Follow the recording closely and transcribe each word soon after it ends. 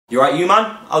You right, you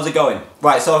man? How's it going?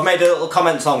 Right, so I've made a little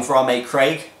comment song for our mate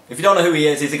Craig. If you don't know who he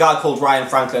is, he's a guy called Ryan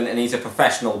Franklin and he's a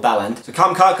professional bellend. So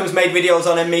Cam Carcom's made videos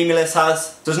on him, Memeless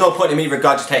has. There's no point in me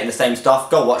regurgitating the same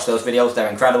stuff. Go watch those videos, they're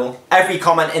incredible. Every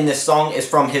comment in this song is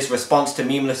from his response to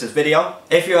Memeless's video.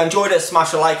 If you enjoyed it,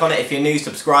 smash a like on it. If you're new,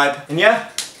 subscribe. And yeah,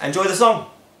 enjoy the song.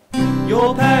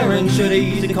 Your parents should have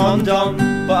used a condom,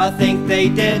 but I think they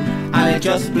did, and it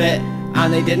just split.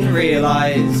 And they didn't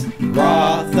realise.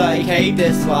 Raw 30k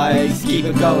dislikes, keep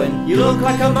it going. You look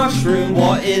like a mushroom,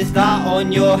 what is that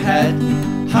on your head?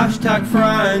 Hashtag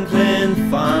Franklin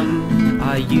fan.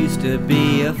 I used to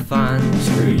be a fan.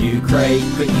 Screw you Craig,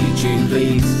 quit YouTube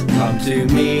please. Come to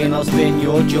me and I'll spin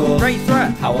your jaw. Great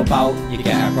threat. How about you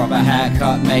get a proper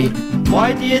haircut mate?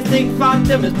 Why do you think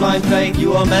fandom is blind faith?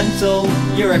 You are mental,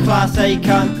 you're a class A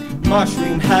cunt.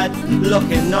 Mushroom head,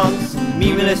 looking nonce.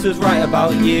 Memeless was right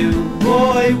about you.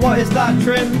 Boy, what is that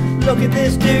trim? Look at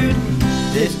this dude.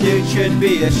 This dude should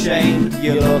be ashamed.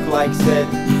 You look like Sid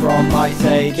from I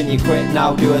Say. Can you quit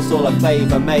now? Do us all a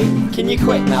favour, mate. Can you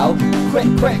quit now? Quit,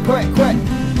 quit, quit, quit.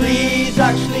 Please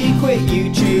actually quit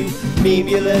YouTube.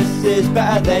 Memeless is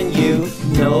better than you.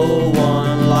 No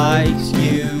one likes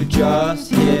you.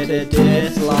 Just hit a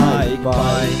dislike.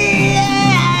 Bye.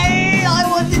 Yeah, I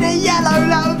wanted a yellow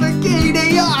Lamborghini.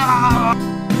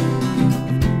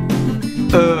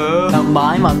 Now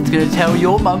my mum's gonna tell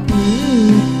your mum.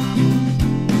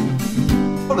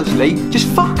 Honestly, just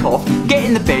fuck off, get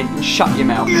in the bin and shut your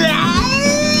mouth.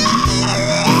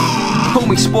 Call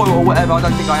me spoiled or whatever, I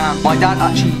don't think I am. My dad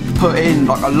actually put in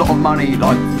like a lot of money,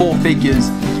 like 4 figures,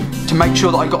 to make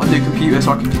sure that I got a new computer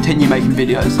so I can continue making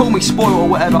videos. Call me spoiled or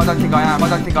whatever, I don't think I am, I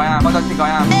don't think I am, I don't think I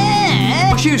am.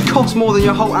 My shoes cost more than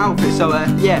your whole outfit, so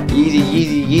yeah, easy,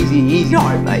 easy, easy, easy.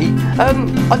 Alright mate,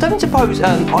 I don't suppose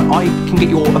I can get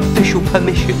your official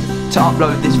permission to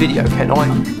upload this video, can I?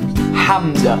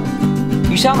 Hamza,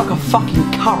 you sound like a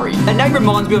fucking curry. And that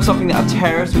reminds me of something that a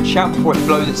terrorist would shout before it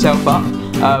blows itself up.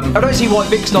 I don't see why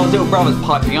Big Star's little brother's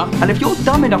piping up. And if you're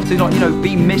dumb enough to, like, you know,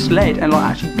 be misled and like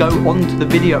actually go onto the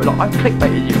video, like I've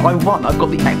clickbaited you, I won, I've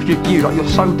got the extra view, like you're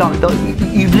so dumb,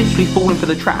 you've literally fallen for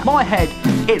the trap. My head,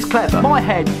 it's clever. My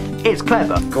head, it's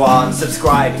clever. Go on,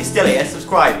 subscribe. You're still here,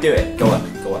 subscribe, do it. Go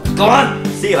on, go on. Go on!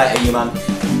 See you later, you man.